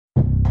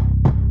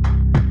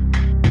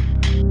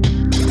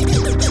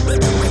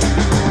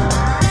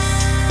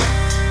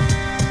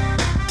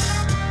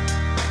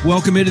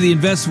Welcome into the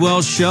Invest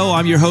Well Show.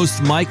 I'm your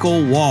host,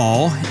 Michael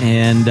Wall.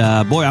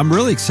 And boy, I'm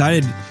really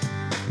excited.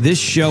 This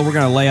show, we're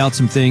going to lay out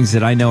some things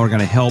that I know are going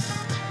to help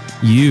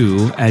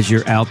you as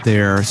you're out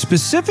there.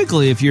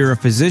 Specifically, if you're a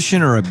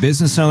physician or a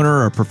business owner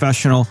or a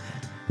professional,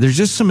 there's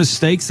just some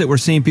mistakes that we're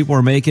seeing people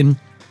are making.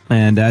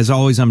 And as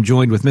always, I'm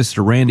joined with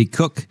Mr. Randy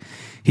Cook.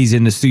 He's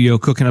in the studio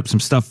cooking up some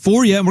stuff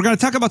for you. And we're going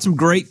to talk about some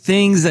great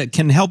things that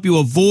can help you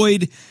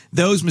avoid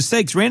those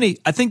mistakes. Randy,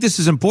 I think this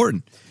is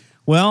important.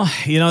 Well,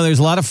 you know, there's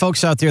a lot of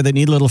folks out there that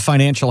need a little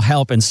financial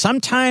help. And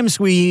sometimes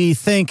we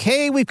think,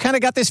 hey, we've kind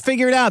of got this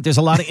figured out. There's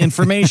a lot of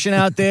information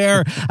out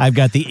there. I've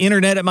got the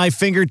internet at my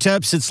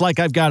fingertips. It's like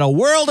I've got a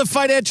world of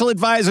financial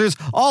advisors.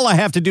 All I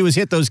have to do is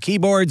hit those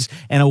keyboards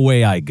and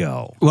away I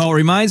go. Well, it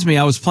reminds me,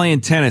 I was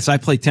playing tennis. I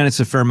play tennis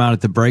a fair amount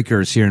at the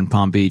Breakers here in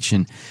Palm Beach.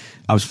 And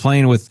I was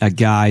playing with a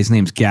guy. His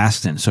name's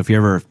Gaston. So if you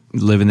ever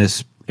live in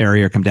this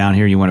area or come down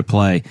here and you want to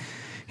play,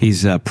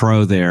 he's a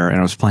pro there. And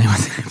I was playing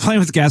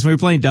with Gaston. We were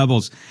playing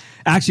doubles.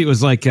 Actually, it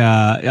was like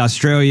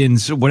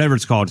Australians, whatever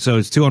it's called. So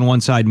it's two on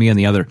one side, me on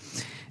the other.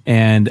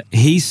 And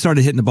he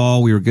started hitting the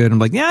ball. We were good. I'm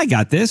like, yeah, I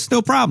got this.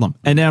 No problem.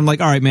 And then I'm like,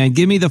 all right, man,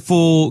 give me the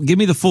full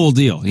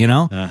deal, you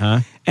know? Uh-huh.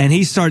 And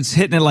he starts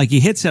hitting it like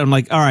he hits it. I'm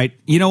like, all right,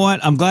 you know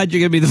what? I'm glad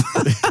you're giving me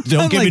the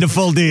Don't give me the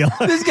full deal.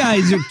 This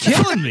guy's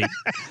killing me.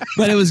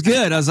 But it was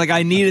good. I was like,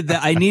 I needed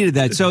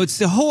that. So it's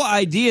the whole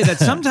idea that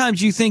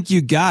sometimes you think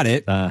you got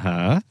it.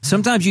 Uh-huh.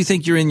 Sometimes you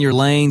think you're in your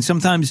lane.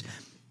 Sometimes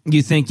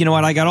you think, you know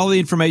what, I got all the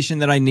information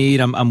that I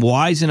need. I'm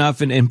wise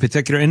enough in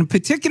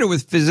particular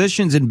with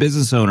physicians and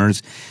business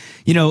owners.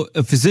 You know,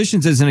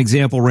 physicians, as an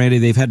example, Randy,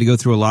 they've had to go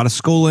through a lot of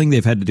schooling.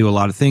 They've had to do a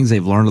lot of things.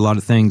 They've learned a lot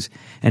of things.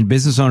 And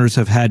business owners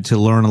have had to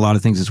learn a lot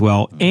of things as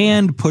well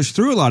and push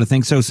through a lot of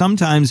things. So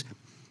sometimes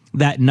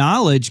that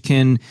knowledge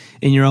can,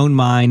 in your own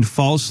mind,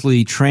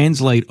 falsely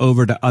translate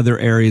over to other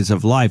areas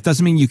of life.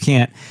 Doesn't mean you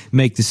can't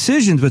make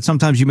decisions, but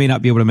sometimes you may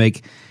not be able to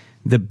make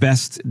the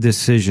best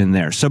decision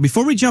there. So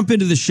before we jump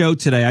into the show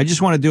today, I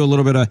just want to do a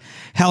little bit of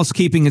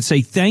housekeeping and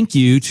say thank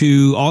you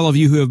to all of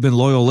you who have been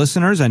loyal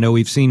listeners. I know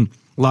we've seen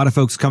a lot of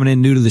folks coming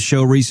in new to the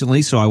show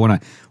recently, so I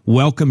want to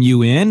welcome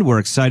you in. We're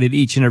excited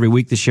each and every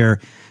week to share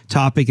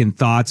topic and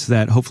thoughts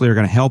that hopefully are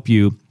going to help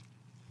you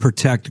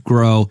protect,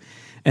 grow,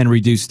 and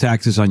reduce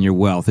taxes on your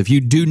wealth. If you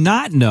do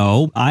not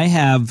know, I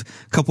have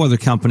a couple other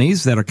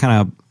companies that are kind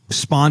of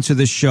sponsor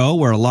this show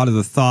where a lot of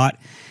the thought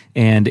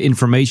and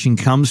information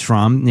comes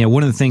from. You know,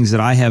 one of the things that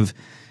I have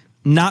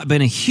not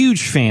been a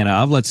huge fan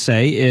of, let's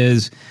say,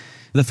 is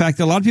the fact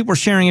that a lot of people are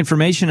sharing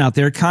information out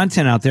there,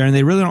 content out there, and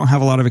they really don't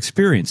have a lot of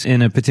experience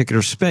in a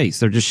particular space.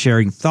 They're just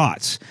sharing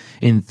thoughts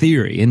in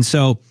theory. And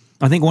so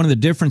I think one of the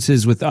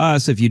differences with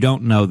us, if you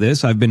don't know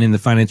this, I've been in the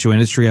financial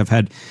industry. I've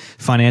had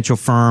financial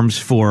firms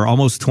for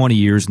almost 20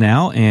 years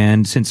now,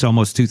 and since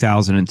almost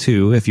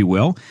 2002, if you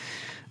will.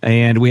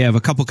 And we have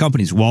a couple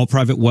companies, Wall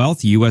Private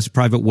Wealth, U.S.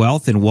 Private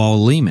Wealth, and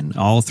Wall Lehman.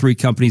 All three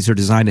companies are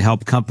designed to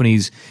help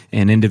companies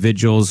and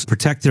individuals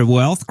protect their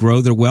wealth,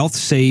 grow their wealth,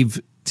 save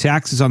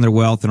taxes on their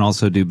wealth, and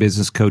also do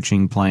business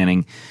coaching,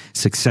 planning,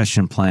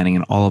 succession planning,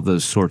 and all of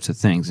those sorts of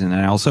things. And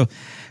I also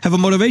have a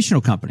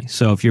motivational company.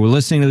 So if you're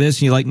listening to this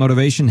and you like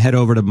motivation, head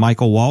over to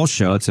Michael Wall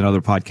Show. It's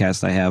another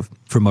podcast I have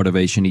for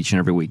motivation each and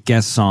every week.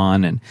 Guests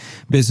on and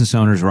business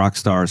owners, rock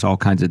stars, all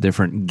kinds of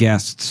different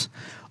guests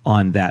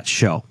on that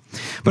show.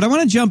 But I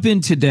want to jump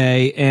in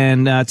today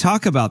and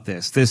talk about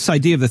this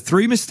idea of the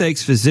three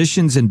mistakes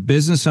physicians and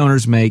business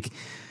owners make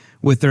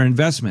with their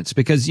investments.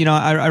 Because, you know,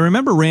 I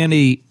remember,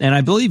 Randy, and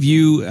I believe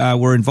you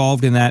were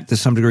involved in that to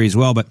some degree as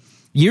well, but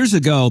years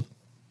ago,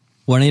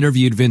 when I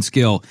interviewed Vince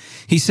Gill,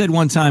 he said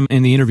one time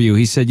in the interview,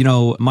 he said, you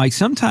know, Mike,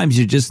 sometimes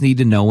you just need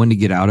to know when to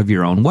get out of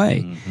your own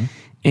way. Mm-hmm.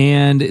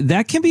 And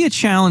that can be a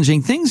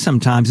challenging thing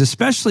sometimes,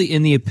 especially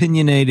in the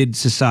opinionated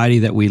society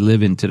that we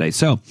live in today.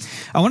 So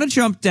I want to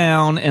jump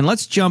down and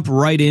let's jump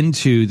right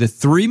into the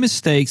three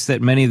mistakes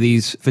that many of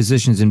these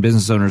physicians and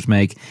business owners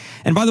make.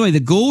 And by the way, the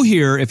goal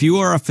here, if you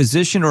are a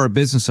physician or a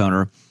business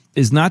owner,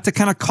 is not to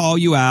kind of call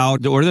you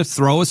out or to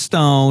throw a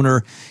stone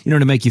or, you know,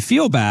 to make you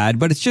feel bad,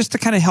 but it's just to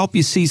kind of help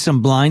you see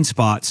some blind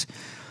spots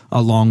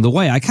along the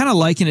way. I kind of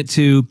liken it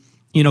to,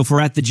 you know, if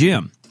we're at the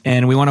gym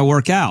and we want to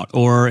work out,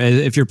 or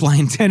if you're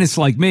playing tennis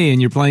like me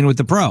and you're playing with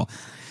the pro.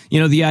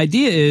 You know, the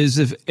idea is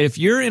if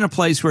you're in a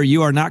place where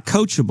you are not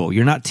coachable,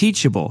 you're not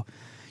teachable,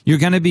 you're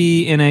going to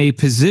be in a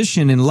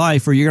position in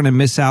life where you're going to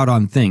miss out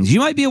on things. You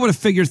might be able to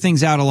figure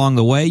things out along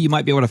the way. You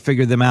might be able to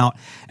figure them out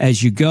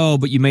as you go,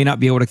 but you may not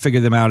be able to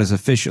figure them out as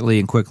efficiently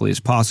and quickly as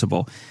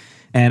possible.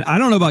 And I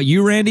don't know about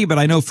you, Randy, but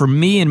I know for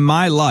me in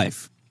my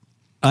life,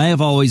 I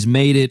have always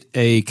made it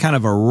a kind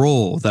of a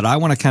rule that I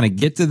want to kind of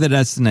get to the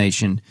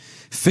destination,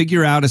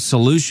 figure out a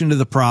solution to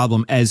the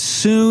problem as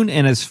soon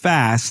and as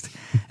fast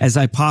as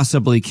I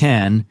possibly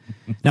can.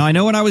 Now, I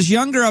know when I was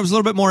younger, I was a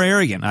little bit more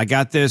arrogant. I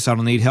got this, I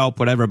don't need help,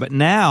 whatever. But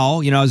now,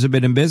 you know, as I've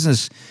been in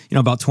business, you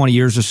know, about 20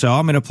 years or so,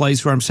 I'm in a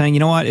place where I'm saying, you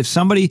know what, if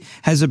somebody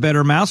has a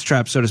better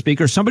mousetrap, so to speak,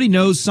 or somebody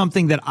knows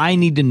something that I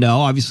need to know,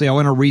 obviously I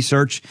want to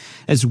research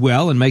as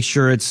well and make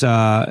sure it's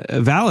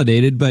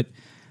validated, but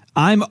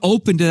I'm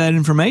open to that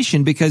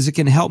information because it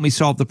can help me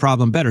solve the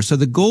problem better. So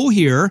the goal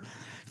here,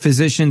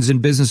 physicians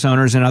and business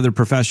owners and other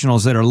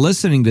professionals that are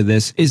listening to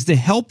this, is to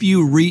help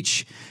you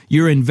reach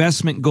your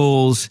investment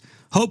goals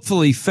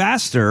hopefully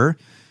faster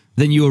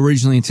than you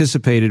originally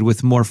anticipated,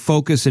 with more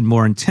focus and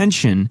more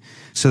intention,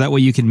 so that way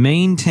you can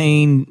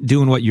maintain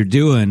doing what you're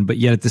doing, but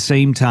yet at the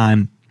same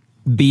time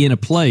be in a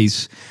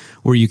place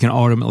where you can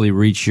ultimately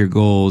reach your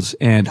goals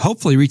and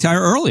hopefully retire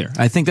earlier.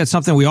 I think that's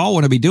something we all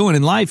want to be doing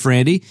in life,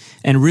 Randy,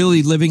 and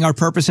really living our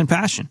purpose and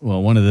passion.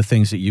 Well, one of the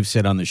things that you've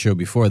said on the show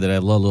before that I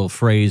love, a little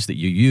phrase that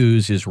you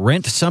use, is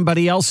rent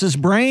somebody else's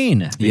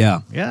brain.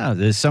 Yeah. Yeah,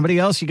 there's somebody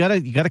else. You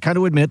gotta kind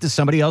of admit that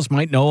somebody else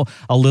might know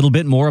a little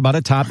bit more about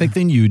a topic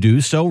than you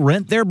do, so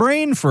rent their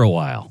brain for a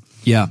while.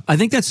 Yeah, I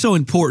think that's so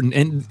important.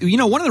 And,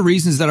 one of the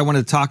reasons that I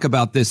wanted to talk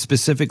about this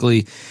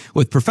specifically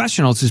with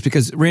professionals is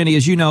because, Randy,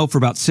 as you know, for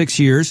about 6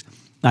 years,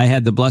 I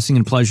had the blessing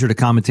and pleasure to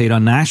commentate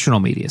on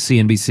national media,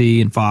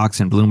 CNBC and Fox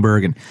and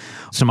Bloomberg and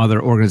some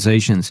other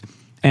organizations.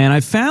 And I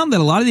found that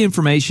a lot of the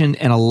information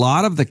and a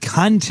lot of the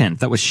content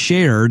that was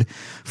shared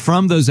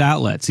from those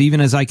outlets,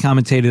 even as I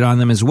commentated on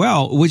them as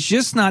well, was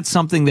just not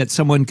something that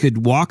someone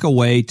could walk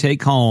away,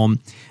 take home,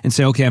 and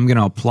say, okay, I'm going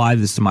to apply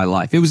this to my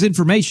life. It was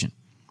information.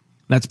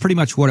 That's pretty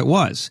much what it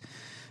was.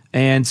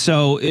 And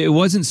so it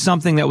wasn't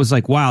something that was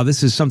like, wow,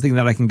 this is something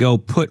that I can go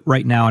put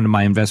right now into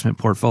my investment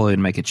portfolio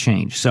and make a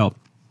change. So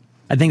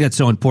I think that's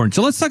so important.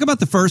 So let's talk about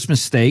the first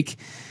mistake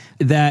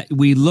that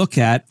we look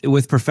at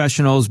with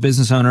professionals,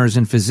 business owners,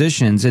 and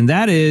physicians, and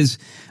that is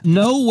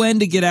know when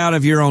to get out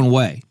of your own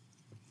way.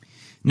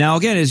 Now,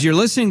 again, as you're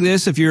listening to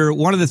this, if you're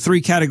one of the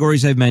three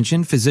categories I've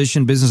mentioned,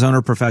 physician, business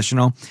owner,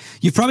 professional,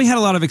 you've probably had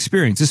a lot of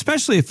experience,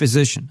 especially a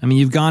physician. I mean,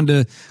 you've gone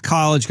to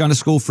college, gone to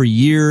school for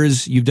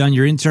years, you've done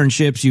your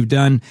internships, you've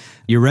done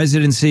your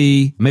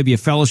residency, maybe a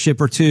fellowship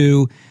or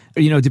two.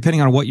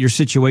 Depending on what your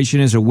situation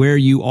is or where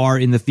you are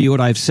in the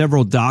field. I have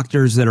several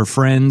doctors that are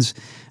friends,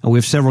 and we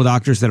have several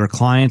doctors that are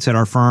clients at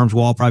our firms,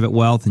 Wall Private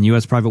Wealth and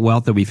U.S. Private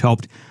Wealth, that we've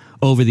helped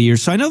over the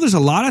years. So I know there's a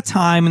lot of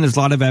time and there's a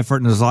lot of effort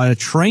and there's a lot of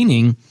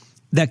training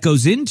that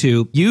goes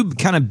into you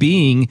kind of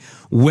being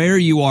where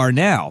you are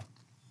now.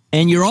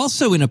 And you're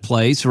also in a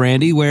place,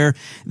 Randy, where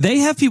they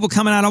have people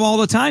coming at them all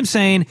the time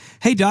saying,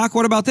 hey, doc,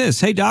 what about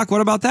this? Hey, doc, what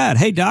about that?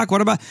 Hey, doc,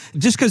 what about...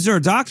 Just because they're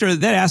a doctor,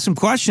 they ask some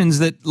questions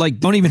that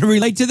don't even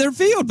relate to their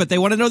field, but they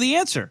want to know the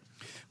answer.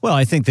 Well,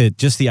 I think that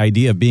just the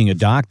idea of being a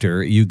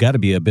doctor, you got to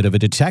be a bit of a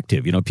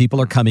detective. People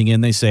are coming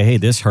in, they say, hey,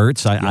 this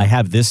hurts. I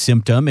have this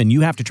symptom, and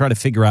you have to try to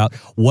figure out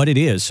what it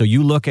is. So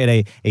you look at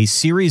a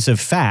series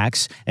of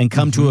facts and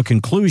come to a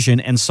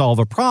conclusion and solve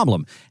a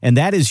problem. And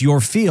that is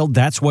your field.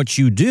 That's what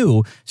you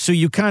do. So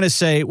you kind of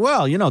say,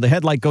 well, the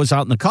headlight goes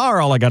out in the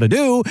car. All I got to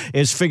do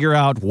is figure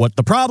out what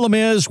the problem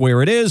is,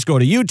 where it is, go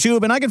to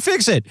YouTube, and I can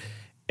fix it.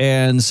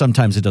 And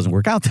sometimes it doesn't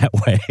work out that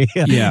way.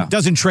 Yeah. It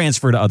doesn't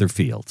transfer to other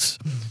fields.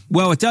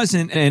 Well, it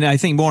doesn't. And I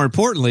think more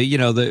importantly,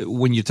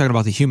 when you're talking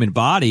about the human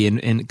body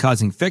and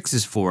causing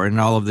fixes for it and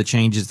all of the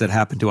changes that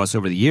happened to us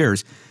over the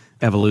years,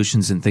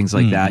 evolutions and things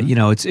like that,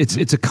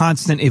 it's a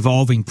constant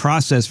evolving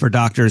process for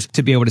doctors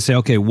to be able to say,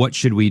 okay, what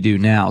should we do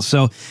now?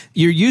 So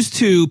you're used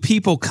to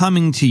people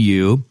coming to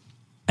you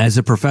as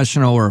a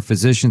professional or a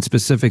physician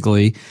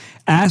specifically,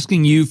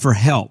 asking you for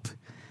help.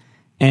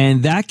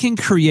 And that can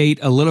create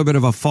a little bit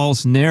of a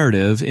false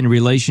narrative in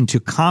relation to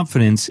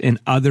confidence in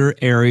other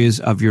areas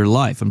of your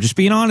life. I'm just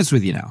being honest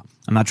with you now.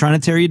 I'm not trying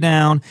to tear you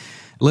down.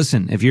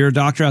 Listen, if you're a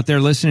doctor out there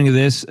listening to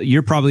this,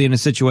 you're probably in a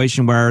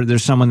situation where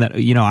there's someone that,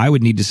 I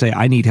would need to say,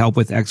 I need help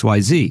with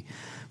XYZ.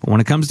 But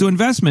when it comes to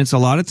investments, a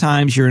lot of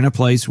times you're in a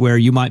place where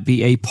you might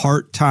be a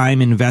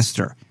part-time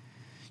investor.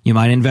 You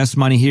might invest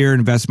money here,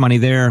 invest money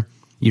there.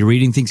 You're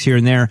reading things here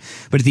and there.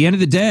 But at the end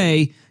of the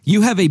day,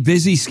 you have a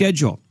busy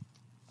schedule.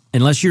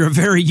 Unless you're a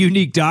very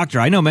unique doctor.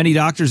 I know many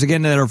doctors,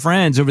 again, that are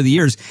friends over the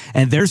years,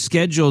 and their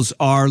schedules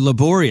are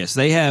laborious.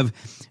 They have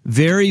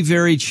very,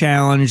 very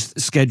challenged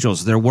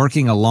schedules. They're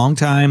working a long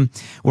time,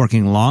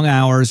 working long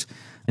hours,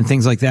 and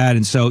things like that.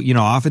 And so,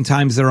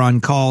 oftentimes they're on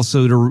call.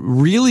 So to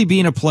really be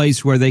in a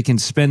place where they can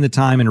spend the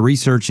time and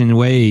research in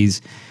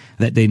ways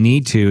that they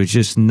need to is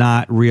just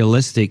not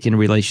realistic in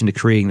relation to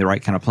creating the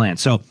right kind of plan.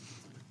 So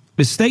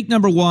mistake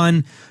number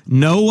one,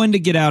 know when to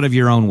get out of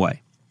your own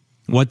way.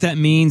 What that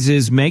means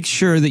is make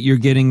sure that you're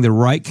getting the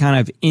right kind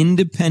of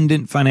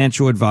independent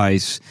financial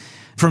advice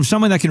from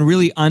someone that can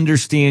really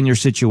understand your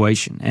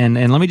situation.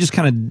 And let me just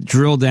kind of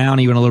drill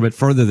down even a little bit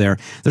further there.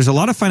 There's a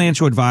lot of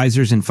financial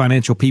advisors and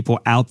financial people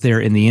out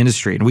there in the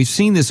industry. And we've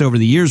seen this over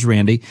the years,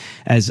 Randy,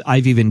 as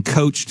I've even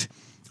coached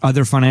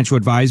other financial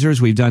advisors.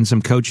 We've done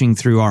some coaching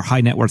through our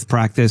High Net Worth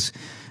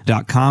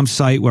Practice.com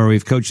site where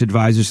we've coached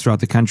advisors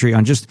throughout the country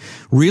on just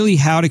really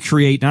how to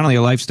create not only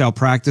a lifestyle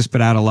practice, but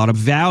add a lot of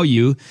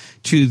value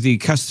to the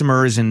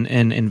customers and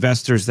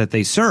investors that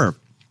they serve.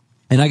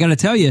 And I got to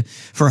tell you,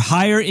 for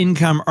higher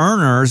income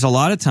earners, a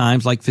lot of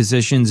times, like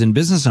physicians and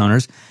business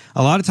owners,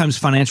 a lot of times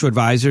financial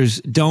advisors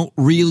don't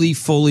really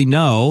fully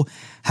know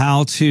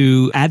how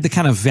to add the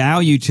kind of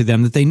value to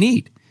them that they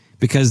need.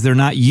 because they're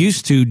not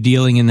used to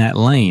dealing in that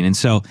lane. And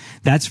so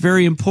that's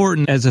very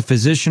important as a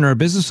physician or a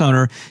business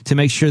owner to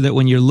make sure that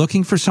when you're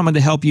looking for someone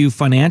to help you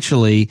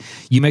financially,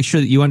 you make sure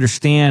that you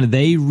understand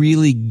they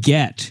really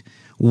get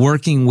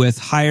working with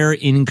higher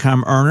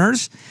income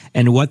earners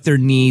and what their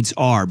needs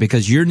are,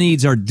 because your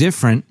needs are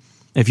different.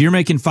 If you're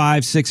making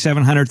 $500,000,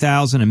 $600,000,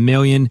 $700,000, $1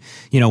 million,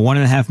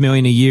 $1.5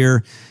 million a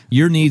year,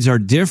 your needs are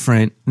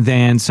different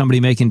than somebody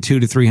making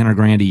 $200,000 to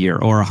 $300,000 a year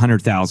or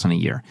 $100,000 a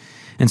year.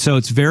 And so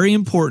it's very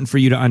important for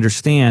you to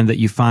understand that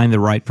you find the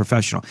right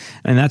professional.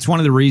 And that's one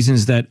of the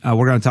reasons that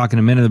we're going to talk in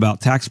a minute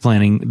about tax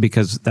planning,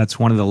 because that's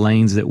one of the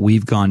lanes that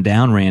we've gone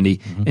down, Randy,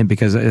 and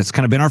because it's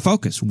kind of been our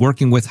focus,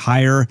 working with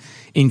higher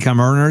income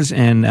earners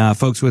and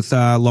folks with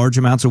large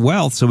amounts of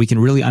wealth so we can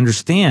really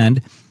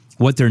understand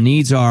what their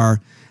needs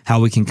are, how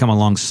we can come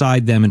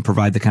alongside them and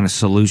provide the kind of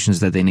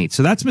solutions that they need.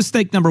 So that's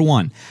mistake number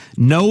one.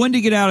 Know when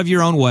to get out of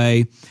your own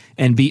way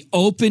and be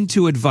open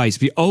to advice,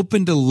 be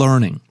open to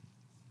learning.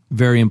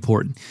 Very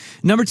important.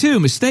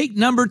 Mistake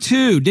number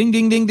two, ding,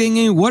 ding, ding,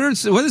 ding. What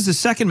is the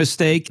second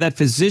mistake that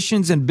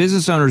physicians and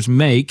business owners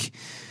make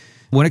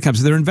when it comes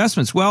to their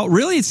investments? Well,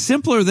 really, it's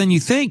simpler than you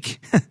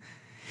think.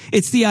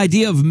 It's the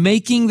idea of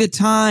making the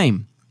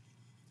time.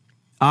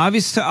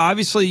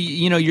 Obviously,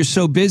 you're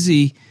so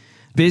busy.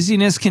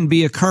 Busyness can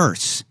be a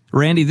curse.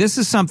 Randy, this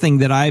is something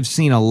that I've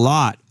seen a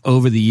lot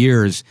over the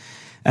years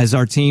as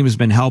our team has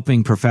been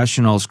helping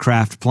professionals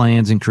craft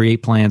plans and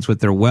create plans with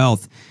their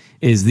wealth.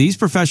 Is these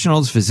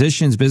professionals,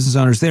 physicians, business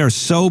owners, they are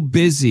so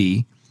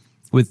busy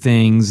with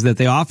things that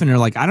they often are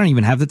like, I don't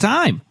even have the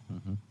time.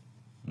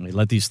 Mm-hmm. They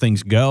let these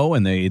things go,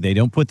 and they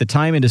don't put the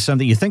time into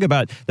something. You think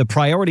about the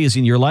priorities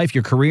in your life,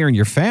 your career, and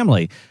your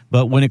family.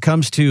 But when it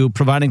comes to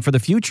providing for the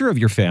future of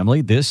your family,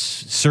 this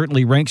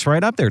certainly ranks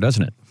right up there,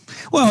 doesn't it?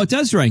 Well, it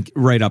does rank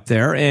right up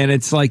there, and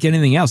it's like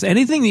anything else.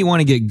 Anything that you want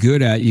to get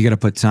good at, you got to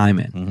put time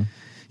in. Mm-hmm.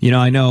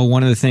 I know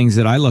one of the things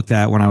that I looked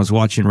at when I was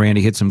watching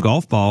Randy hit some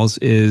golf balls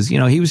is,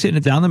 he was hitting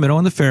it down the middle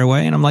in the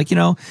fairway. And I'm like,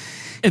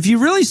 if you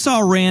really saw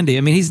Randy,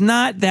 he's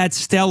not that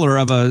stellar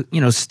of a,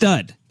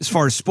 stud as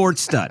far as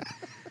sports stud.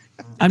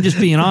 I'm just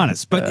being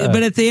honest. But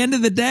at the end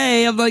of the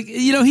day, I'm like,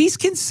 he's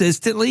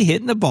consistently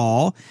hitting the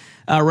ball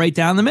right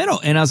down the middle.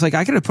 And I was like,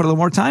 I could have put a little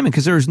more time in,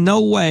 because there's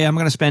no way I'm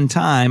going to spend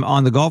time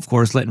on the golf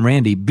course letting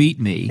Randy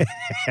beat me. It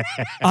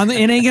ain't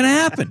going to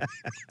happen.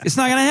 It's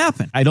not going to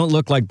happen. I don't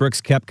look like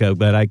Brooks Koepka,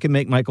 but I can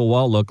make Michael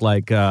Wall look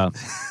like Brooks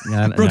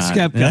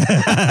Koepka.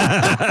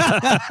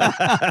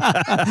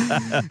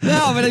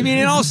 No, but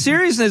in all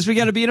seriousness, we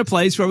got to be in a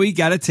place where we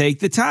got to take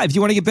the time. If you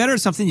want to get better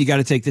at something, you got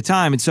to take the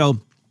time. And so,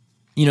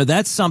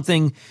 that's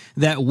something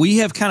that we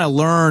have kind of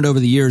learned over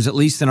the years, at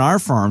least in our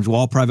firms,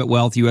 Wall Private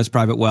Wealth, U.S.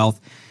 Private Wealth,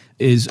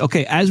 is,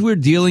 okay, as we're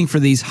dealing for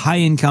these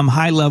high-income,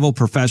 high-level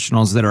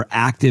professionals that are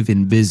active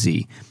and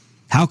busy,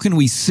 how can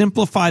we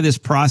simplify this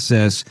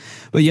process,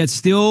 but yet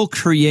still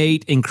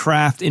create and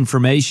craft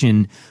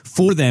information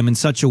for them in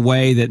such a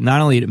way that not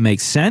only it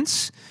makes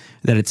sense,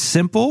 that it's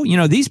simple.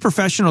 These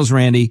professionals,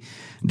 Randy,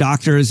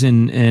 doctors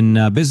and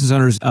business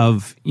owners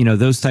of,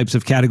 those types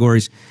of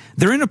categories,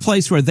 they're in a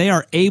place where they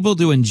are able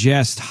to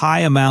ingest high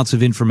amounts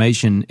of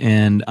information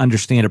and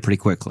understand it pretty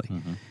quickly.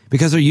 Mm-hmm.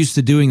 Because they're used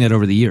to doing that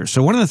over the years.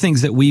 So one of the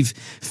things that we've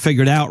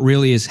figured out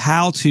really is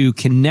how to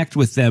connect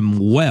with them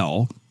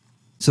well,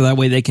 so that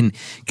way they can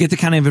get the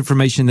kind of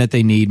information that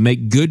they need,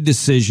 make good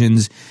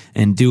decisions,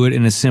 and do it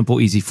in a simple,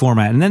 easy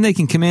format. And then they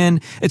can come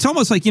in. It's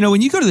almost like,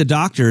 when you go to the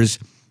doctors,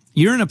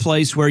 you're in a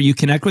place where you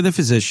connect with a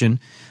physician,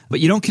 but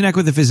you don't connect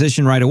with the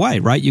physician right away,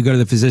 right? You go to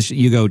the physician,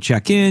 you go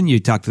check in, you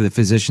talk to the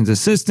physician's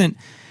assistant,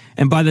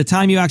 and by the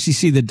time you actually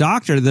see the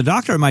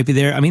doctor might be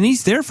there.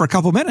 He's there for a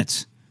couple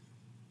minutes.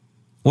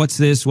 What's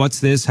this? What's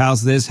this?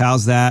 How's this?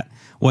 How's that?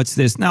 What's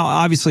this? Now,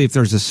 obviously, if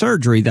there's a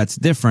surgery, that's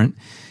different.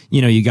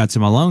 You got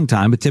some alone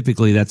time, but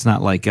typically that's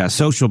not like a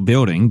social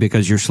building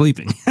because you're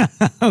sleeping.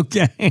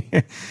 Okay.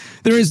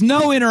 There is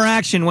no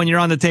interaction when you're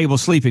on the table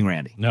sleeping,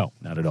 Randy. No,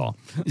 not at all.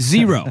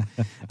 Zero.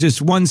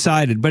 Just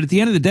one-sided. But at the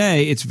end of the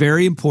day, it's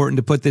very important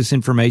to put this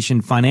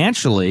information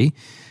financially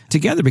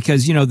together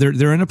because,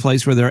 they're in a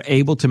place where they're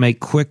able to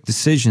make quick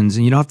decisions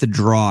and you don't have to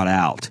draw it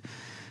out.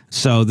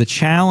 So the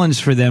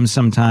challenge for them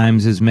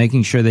sometimes is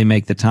making sure they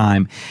make the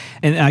time.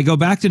 And I go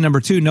back to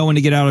number two, know when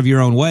to get out of your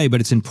own way, but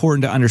it's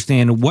important to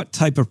understand what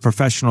type of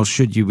professional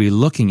should you be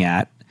looking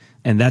at.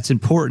 And that's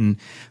important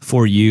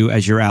for you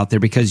as you're out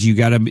there because you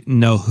got to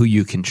know who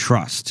you can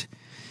trust.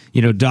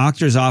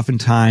 Doctors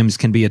oftentimes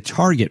can be a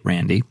target,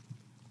 Randy,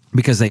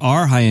 because they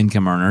are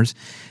high-income earners.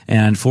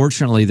 And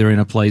unfortunately, they're in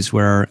a place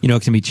where,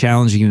 it can be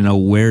challenging to know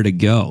where to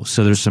go.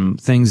 So there's some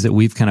things that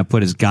we've kind of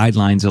put as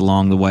guidelines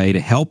along the way to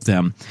help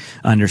them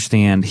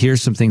understand,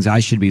 here's some things I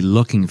should be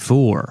looking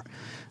for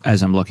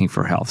as I'm looking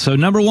for health. So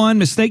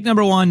mistake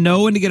number one,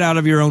 know when to get out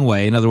of your own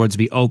way. In other words,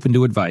 be open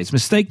to advice.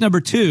 Mistake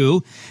number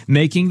two,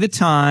 making the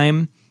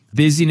time.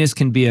 Busyness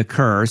can be a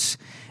curse.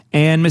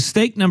 And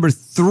mistake number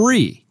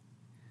three.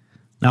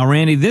 Now,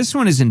 Randy, this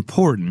one is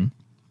important.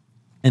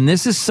 And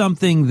this is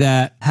something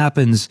that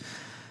happens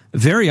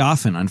very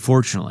often,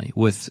 unfortunately,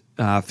 with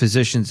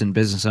physicians and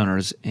business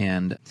owners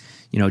and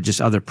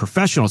just other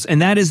professionals.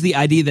 And that is the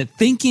idea that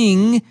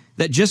thinking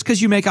that just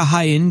because you make a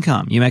high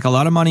income, you make a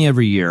lot of money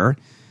every year,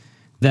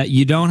 that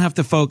you don't have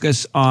to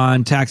focus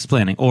on tax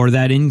planning, or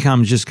that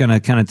income is just going to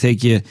kind of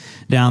take you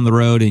down the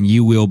road and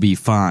you will be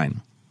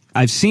fine.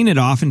 I've seen it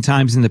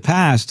oftentimes in the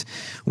past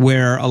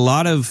where a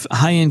lot of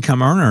high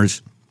income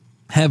earners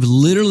have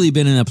literally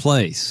been in a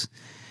place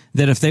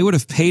that if they would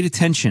have paid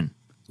attention,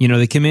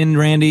 they come in,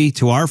 Randy,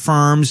 to our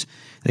firms,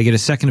 they get a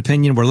second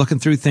opinion. We're looking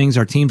through things.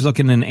 Our team's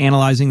looking and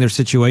analyzing their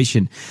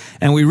situation.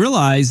 And we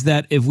realize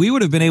that if we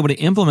would have been able to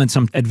implement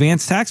some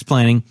advanced tax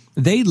planning,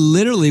 they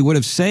literally would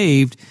have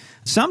saved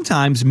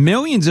sometimes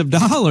millions of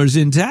dollars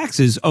in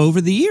taxes over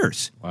the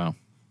years. Wow.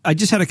 I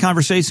just had a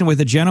conversation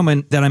with a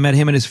gentleman that I met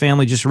him and his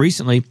family just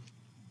recently,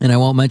 and I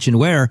won't mention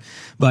where,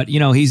 but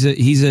he's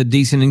a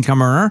decent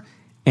income earner,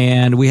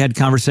 and we had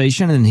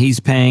conversation, and he's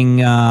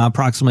paying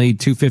approximately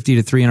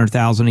 $250,000 to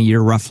 $300,000 a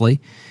year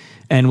roughly,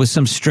 and with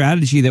some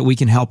strategy that we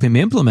can help him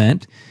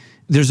implement,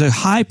 there's a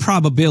high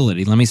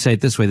probability. Let me say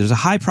it this way: there's a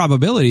high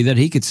probability that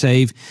he could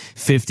save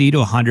 $50,000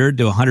 to $100,000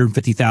 to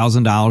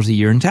 $150,000 a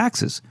year in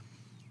taxes.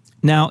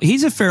 Now,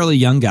 he's a fairly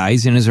young guy.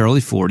 He's in his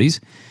early 40s.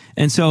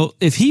 And so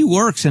if he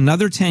works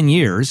another 10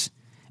 years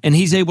and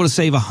he's able to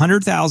save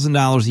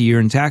 $100,000 a year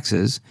in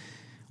taxes,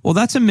 well,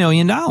 that's $1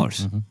 million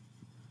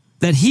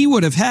that he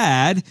would have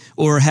had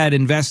or had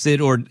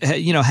invested or,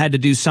 had to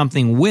do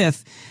something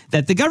with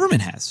that the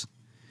government has.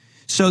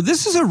 So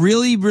this is a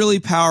really, really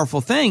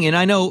powerful thing. And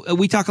I know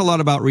we talk a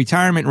lot about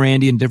retirement,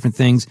 Randy, and different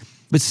things,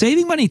 but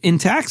saving money in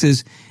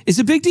taxes is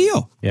a big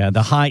deal. Yeah,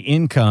 the high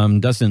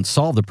income doesn't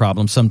solve the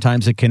problem.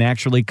 Sometimes it can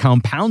actually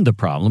compound the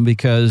problem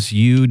because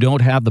you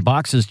don't have the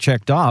boxes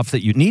checked off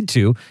that you need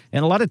to.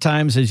 And a lot of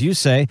times, as you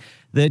say,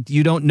 that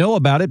you don't know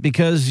about it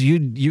because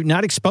you're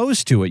not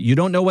exposed to it. You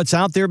don't know what's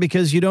out there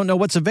because you don't know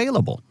what's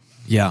available.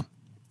 Yeah.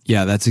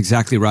 Yeah, that's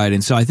exactly right.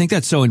 And so I think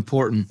that's so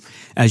important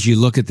as you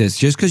look at this.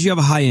 Just because you have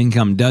a high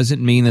income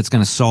doesn't mean that's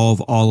going to solve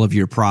all of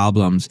your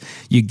problems.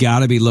 You got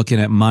to be looking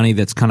at money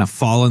that's kind of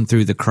fallen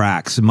through the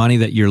cracks, money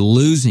that you're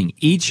losing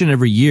each and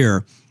every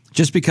year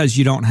just because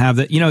you don't have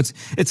that.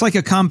 It's like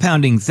a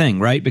compounding thing,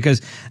 right?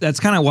 Because that's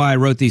kind of why I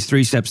wrote these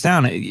 3 steps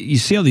down. You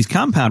see all these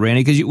compound,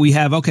 Randy, because we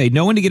have,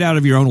 know when to get out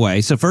of your own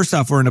way. So first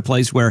off, we're in a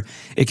place where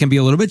it can be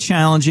a little bit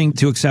challenging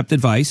to accept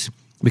advice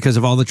because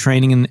of all the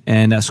training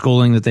and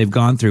schooling that they've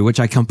gone through, which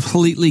I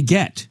completely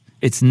get.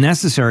 It's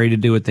necessary to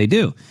do what they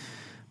do.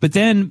 But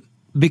then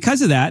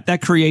because of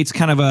that creates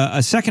kind of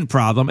a second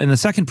problem. And the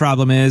second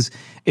problem is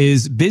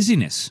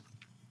busyness.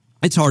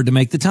 It's hard to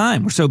make the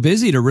time. We're so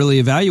busy to really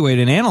evaluate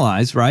and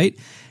analyze, right?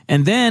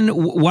 And then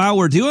while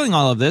we're doing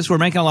all of this, we're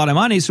making a lot of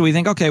money. So we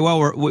think, okay,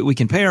 well, we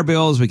can pay our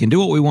bills. We can do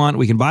what we want.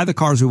 We can buy the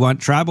cars we want,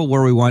 travel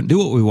where we want, do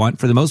what we want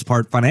for the most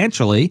part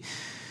financially.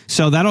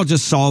 So that'll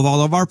just solve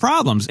all of our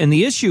problems. And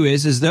the issue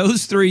is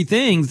those 3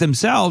 things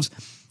themselves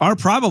are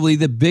probably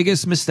the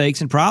biggest mistakes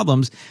and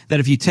problems that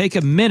if you take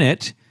a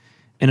minute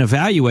and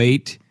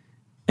evaluate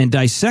and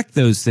dissect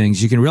those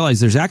things, you can realize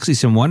there's actually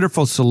some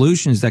wonderful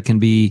solutions that can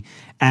be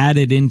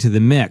added into the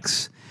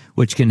mix,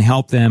 which can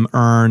help them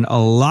earn a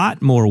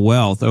lot more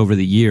wealth over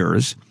the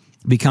years,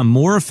 become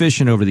more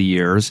efficient over the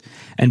years,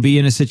 and be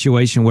in a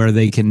situation where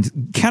they can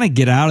kind of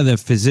get out of the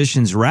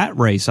physician's rat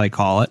race, I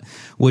call it,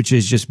 which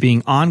is just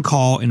being on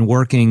call and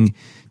working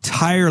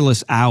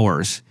tireless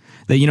hours.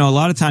 That, a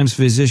lot of times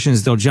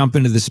physicians, they'll jump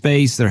into the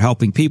space, they're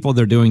helping people,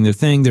 they're doing their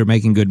thing, they're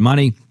making good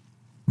money,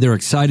 they're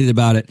excited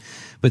about it.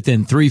 But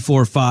then 3,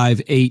 4,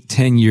 5, 8,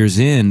 10 years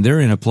in,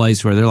 they're in a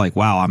place where they're like,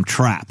 wow, I'm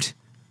trapped.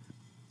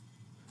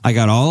 I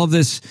got all of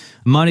this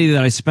money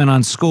that I spent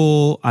on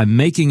school, I'm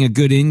making a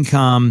good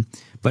income,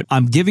 but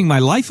I'm giving my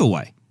life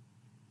away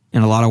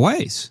in a lot of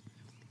ways.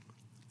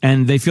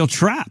 And they feel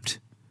trapped.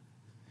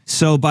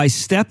 So by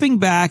stepping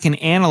back and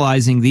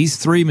analyzing these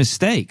 3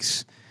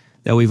 mistakes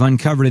that we've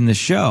uncovered in the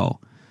show,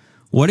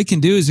 what it can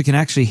do is it can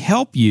actually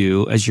help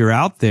you as you're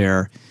out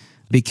there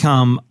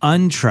become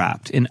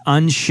untrapped and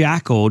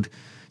unshackled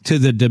to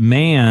the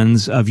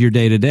demands of your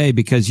day-to-day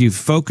because you've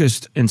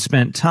focused and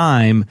spent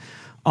time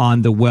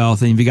on the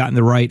wealth and you've gotten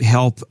the right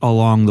help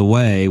along the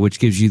way, which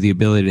gives you the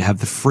ability to have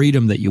the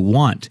freedom that you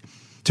want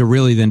to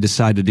really then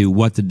decide to do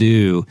what to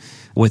do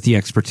with the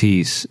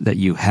expertise that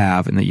you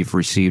have and that you've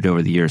received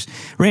over the years.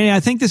 Randy,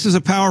 I think this is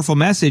a powerful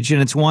message, and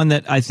it's one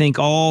that I think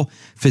all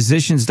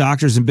physicians,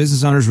 doctors, and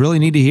business owners really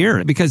need to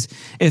hear, because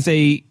if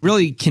they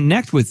really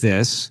connect with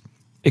this,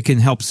 it can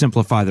help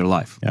simplify their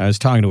life. I was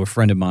talking to a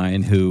friend of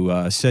mine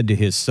who said to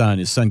his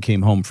son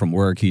came home from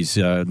work. He's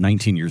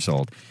 19 years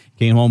old.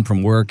 Came home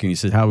from work and he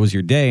said, how was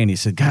your day? And he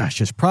said, gosh,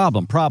 just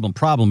problem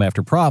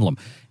after problem.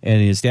 And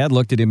his dad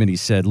looked at him and he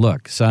said,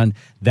 look, son,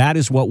 that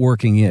is what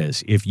working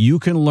is. If you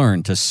can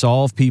learn to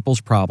solve people's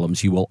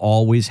problems, you will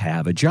always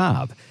have a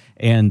job.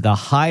 And the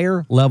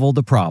higher level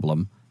the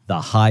problem,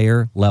 the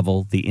higher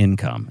level the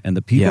income. And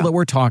the people that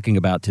we're talking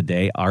about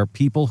today are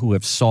people who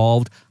have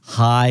solved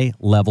high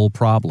level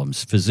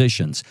problems,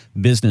 physicians,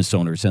 business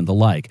owners, and the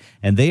like.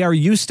 And they are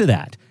used to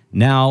that.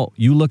 Now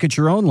you look at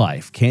your own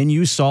life. Can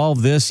you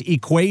solve this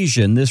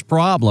equation, this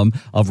problem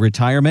of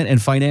retirement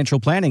and financial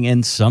planning?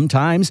 And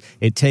sometimes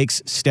it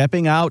takes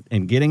stepping out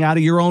and getting out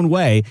of your own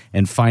way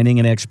and finding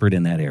an expert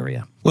in that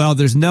area. Well,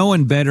 there's no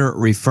one better at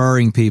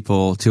referring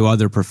people to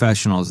other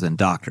professionals than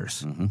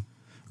doctors. Mm-hmm.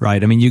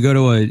 Right. I mean, you go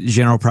to a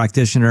general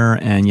practitioner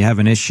and you have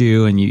an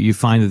issue and you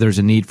find that there's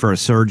a need for a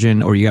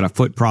surgeon, or you got a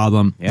foot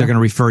problem. Yeah. They're going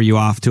to refer you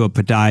off to a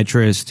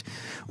podiatrist,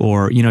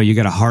 or, you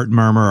got a heart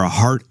murmur or a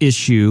heart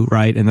issue,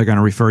 right? And they're going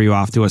to refer you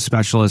off to a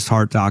specialist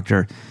heart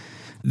doctor.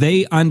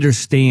 They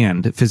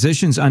understand,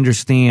 physicians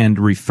understand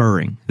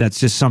referring.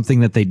 That's just something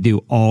that they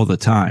do all the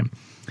time.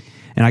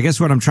 And I guess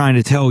what I'm trying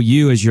to tell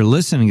you as you're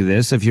listening to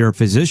this, if you're a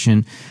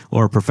physician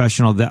or a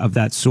professional of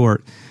that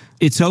sort,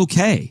 it's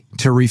okay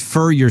to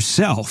refer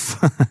yourself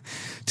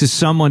to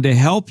someone to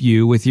help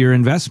you with your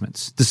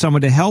investments, to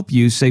someone to help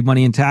you save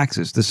money in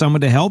taxes, to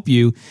someone to help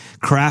you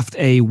craft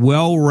a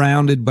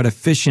well-rounded but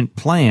efficient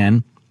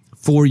plan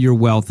for your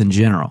wealth in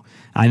general.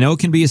 I know it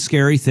can be a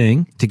scary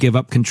thing to give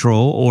up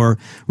control, or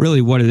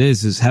really what it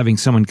is having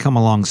someone come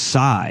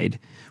alongside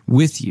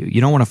with you. You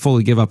don't want to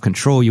fully give up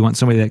control. You want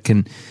somebody that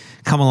can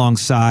come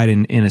alongside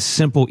and in a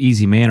simple,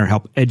 easy manner,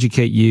 help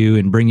educate you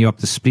and bring you up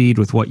to speed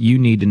with what you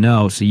need to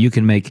know so you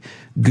can make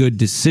good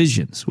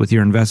decisions with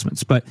your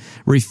investments. But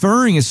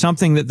referring is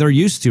something that they're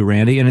used to,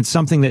 Randy, and it's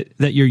something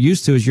that you're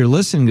used to as you're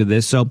listening to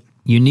this. So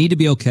you need to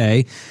be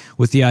okay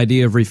with the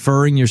idea of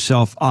referring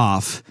yourself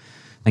off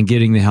and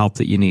getting the help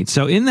that you need.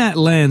 So in that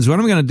lens, what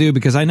I'm going to do,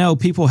 because I know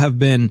people have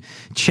been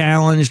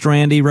challenged,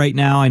 Randy, right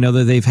now. I know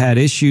that they've had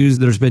issues.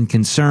 There's been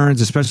concerns,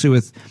 especially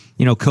with,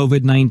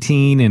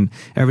 COVID-19 and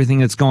everything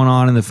that's going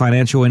on in the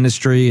financial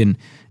industry and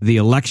the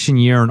election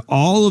year and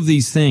all of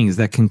these things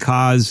that can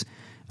cause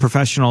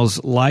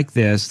professionals like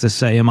this to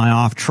say, am I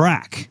off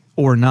track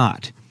or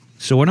not?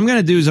 So what I'm going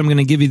to do is I'm going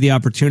to give you the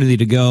opportunity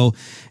to go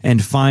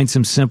and find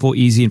some simple,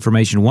 easy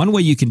information. One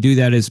way you can do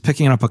that is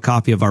picking up a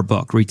copy of our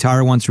book,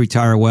 Retire Once,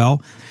 Retire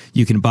Well.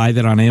 You can buy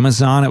that on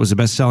Amazon. It was a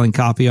best-selling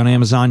copy on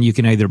Amazon. You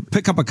can either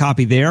pick up a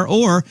copy there,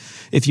 or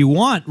if you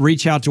want,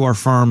 reach out to our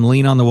firm,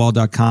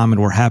 leanonthewall.com,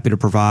 and we're happy to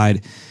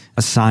provide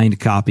a signed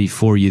copy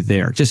for you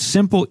there. Just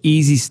simple,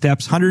 easy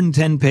steps,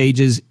 110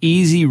 pages,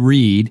 easy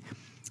read,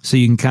 so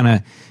you can kind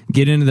of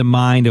get into the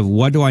mind of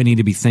what do I need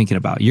to be thinking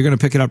about. You're going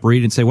to pick it up,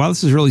 read, and say, wow,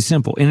 this is really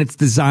simple. And it's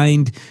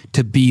designed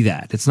to be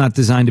that. It's not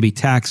designed to be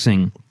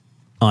taxing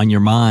on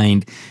your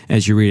mind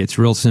as you read it. It's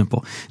real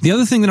simple. The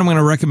other thing that I'm going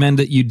to recommend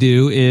that you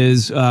do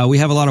is we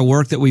have a lot of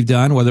work that we've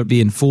done, whether it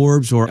be in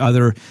Forbes or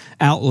other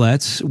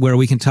outlets, where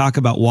we can talk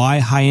about why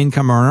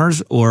high-income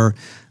earners or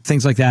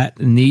things like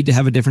that need to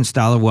have a different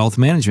style of wealth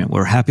management.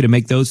 We're happy to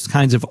make those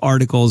kinds of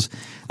articles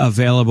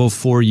available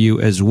for you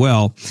as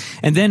well.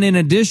 And then in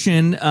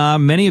addition,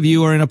 many of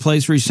you are in a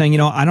place where you're saying,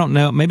 I don't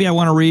know, maybe I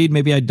want to read,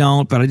 maybe I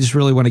don't, but I just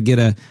really want to get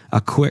a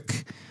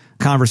quick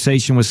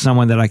conversation with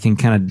someone that I can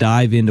kind of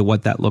dive into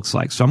what that looks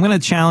like. So I'm going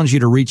to challenge you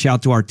to reach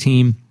out to our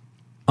team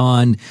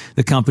on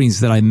the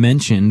companies that I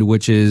mentioned,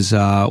 which is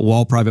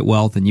Wall Private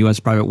Wealth and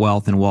U.S. Private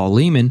Wealth and Wall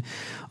Lehman,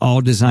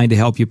 all designed to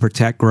help you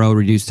protect, grow,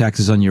 reduce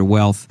taxes on your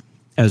wealth,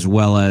 as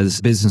well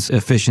as business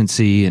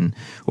efficiency and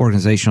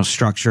organizational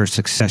structure,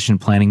 succession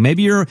planning.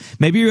 Maybe you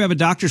have a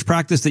doctor's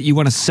practice that you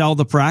want to sell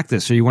the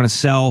practice, or you want to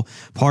sell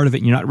part of it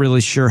and you're not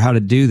really sure how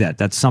to do that.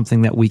 That's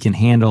something that we can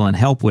handle and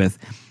help with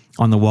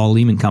on the Wall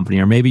Lehman Company.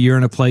 Or maybe you're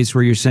in a place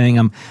where you're saying,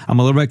 I'm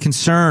a little bit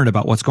concerned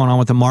about what's going on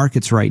with the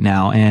markets right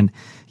now, and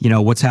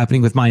what's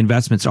happening with my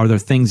investments. Are there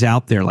things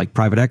out there like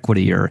private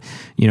equity or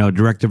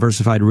direct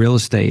diversified real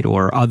estate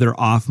or other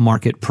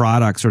off-market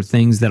products or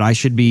things that I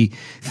should be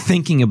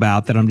thinking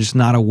about that I'm just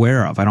not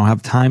aware of? I don't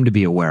have time to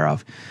be aware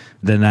of.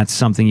 Then that's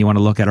something you want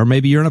to look at. Or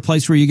maybe you're in a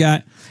place where you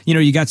got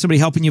somebody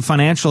helping you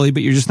financially,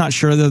 but you're just not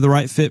sure they're the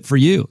right fit for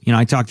you.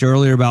 I talked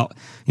earlier about,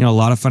 a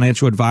lot of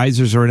financial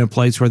advisors are in a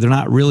place where they're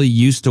not really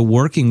used to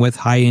working with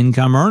high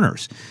income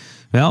earners.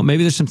 Well,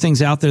 maybe there's some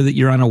things out there that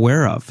you're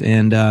unaware of.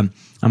 And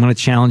I'm going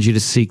to challenge you to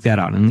seek that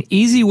out. And the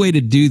easy way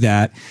to do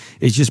that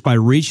is just by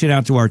reaching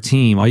out to our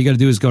team. All you got to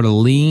do is go to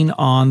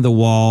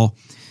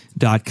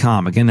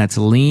leanonthewall.com. Again, that's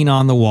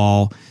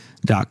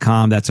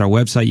leanonthewall.com. That's our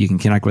website. You can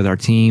connect with our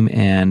team,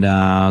 and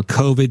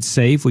COVID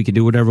safe. We can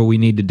do whatever we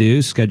need to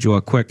do. Schedule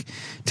a quick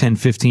 10,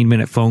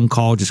 15-minute phone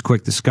call, just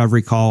quick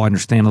discovery call,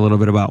 understand a little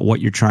bit about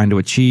what you're trying to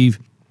achieve.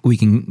 We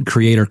can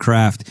create or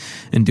craft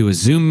and do a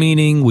Zoom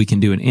meeting. We can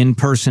do an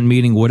in-person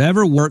meeting,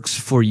 whatever works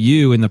for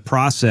you in the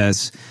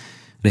process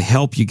to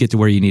help you get to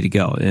where you need to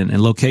go. And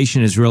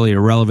location is really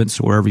irrelevant,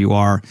 so wherever you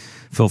are,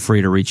 feel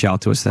free to reach out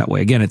to us that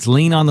way. Again, it's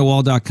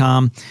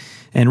leanonthewall.com.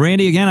 And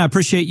Randy, again, I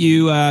appreciate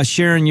you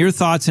sharing your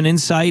thoughts and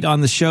insight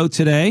on the show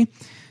today.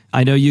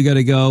 I know you got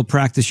to go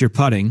practice your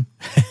putting,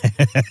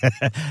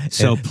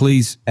 so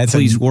please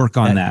work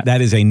on that.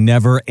 That is a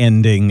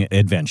never-ending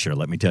adventure,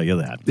 let me tell you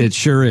that. It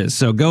sure is.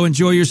 So go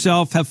enjoy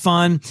yourself, have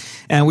fun,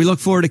 and we look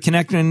forward to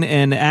connecting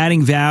and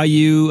adding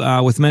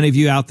value with many of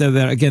you out there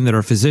that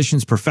are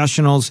physicians,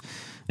 professionals,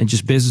 and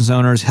just business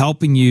owners,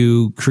 helping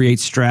you create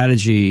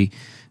strategy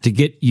to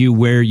get you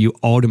where you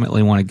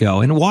ultimately want to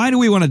go. And why do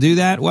we want to do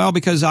that? Well,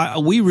 because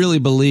we really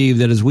believe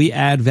that as we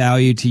add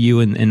value to you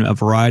in a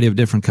variety of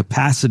different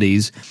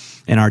capacities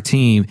in our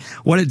team,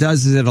 what it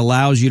does is it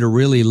allows you to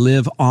really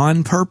live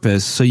on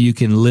purpose so you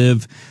can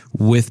live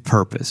with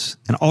purpose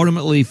and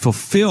ultimately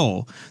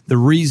fulfill the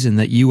reason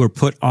that you were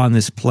put on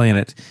this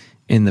planet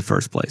in the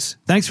first place.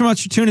 Thanks so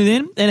much for tuning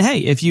in. And hey,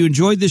 if you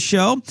enjoyed this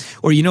show,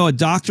 or you know a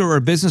doctor or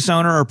a business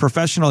owner or a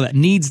professional that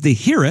needs to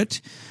hear it,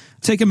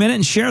 take a minute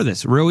and share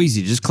this. Real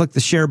easy. Just click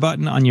the share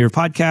button on your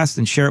podcast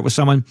and share it with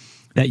someone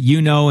that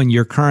you know in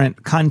your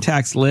current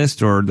contacts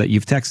list or that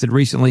you've texted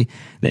recently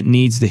that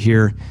needs to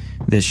hear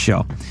this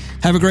show.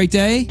 Have a great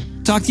day.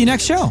 Talk to you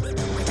next show.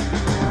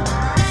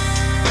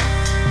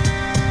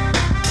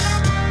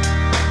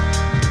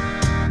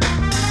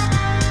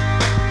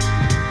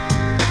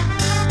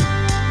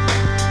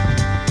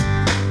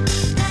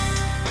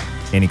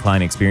 Any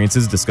client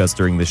experiences discussed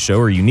during this show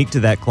are unique to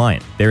that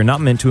client. They are not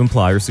meant to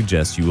imply or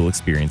suggest you will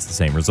experience the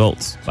same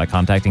results. By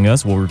contacting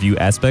us, we'll review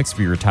aspects of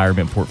your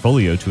retirement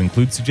portfolio to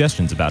include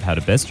suggestions about how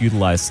to best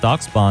utilize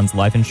stocks, bonds,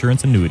 life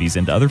insurance, annuities,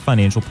 and other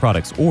financial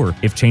products, or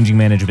if changing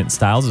management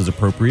styles is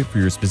appropriate for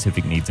your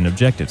specific needs and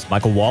objectives.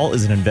 Michael Wall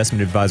is an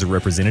investment advisor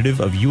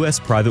representative of U.S.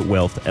 Private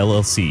Wealth,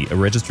 LLC, a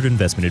registered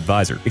investment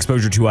advisor.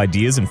 Exposure to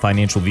ideas and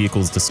financial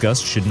vehicles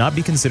discussed should not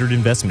be considered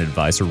investment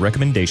advice or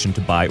recommendation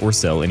to buy or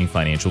sell any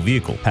financial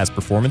vehicle. Past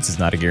performance is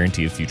not a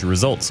guarantee of future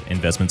results.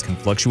 Investments can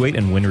fluctuate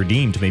and when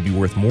redeemed may be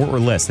worth more or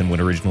less than when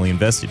originally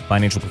invested.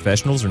 Financial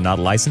professionals are not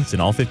licensed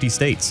in all 50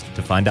 states.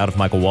 To find out if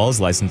Michael Wall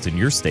is licensed in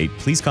your state,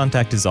 please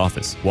contact his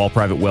office. Wall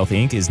Private Wealth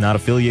Inc. is not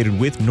affiliated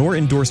with nor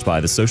endorsed by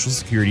the Social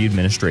Security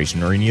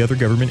Administration or any other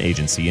government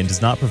agency and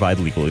does not provide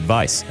legal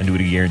advice.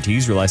 Annuity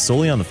guarantees rely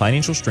solely on the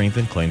financial strength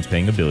and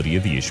claims-paying ability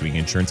of the issuing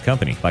insurance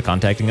company. By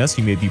contacting us,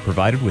 you may be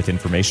provided with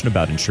information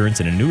about insurance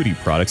and annuity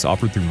products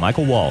offered through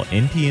Michael Wall,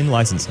 NPN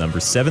license number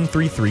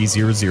 7330010.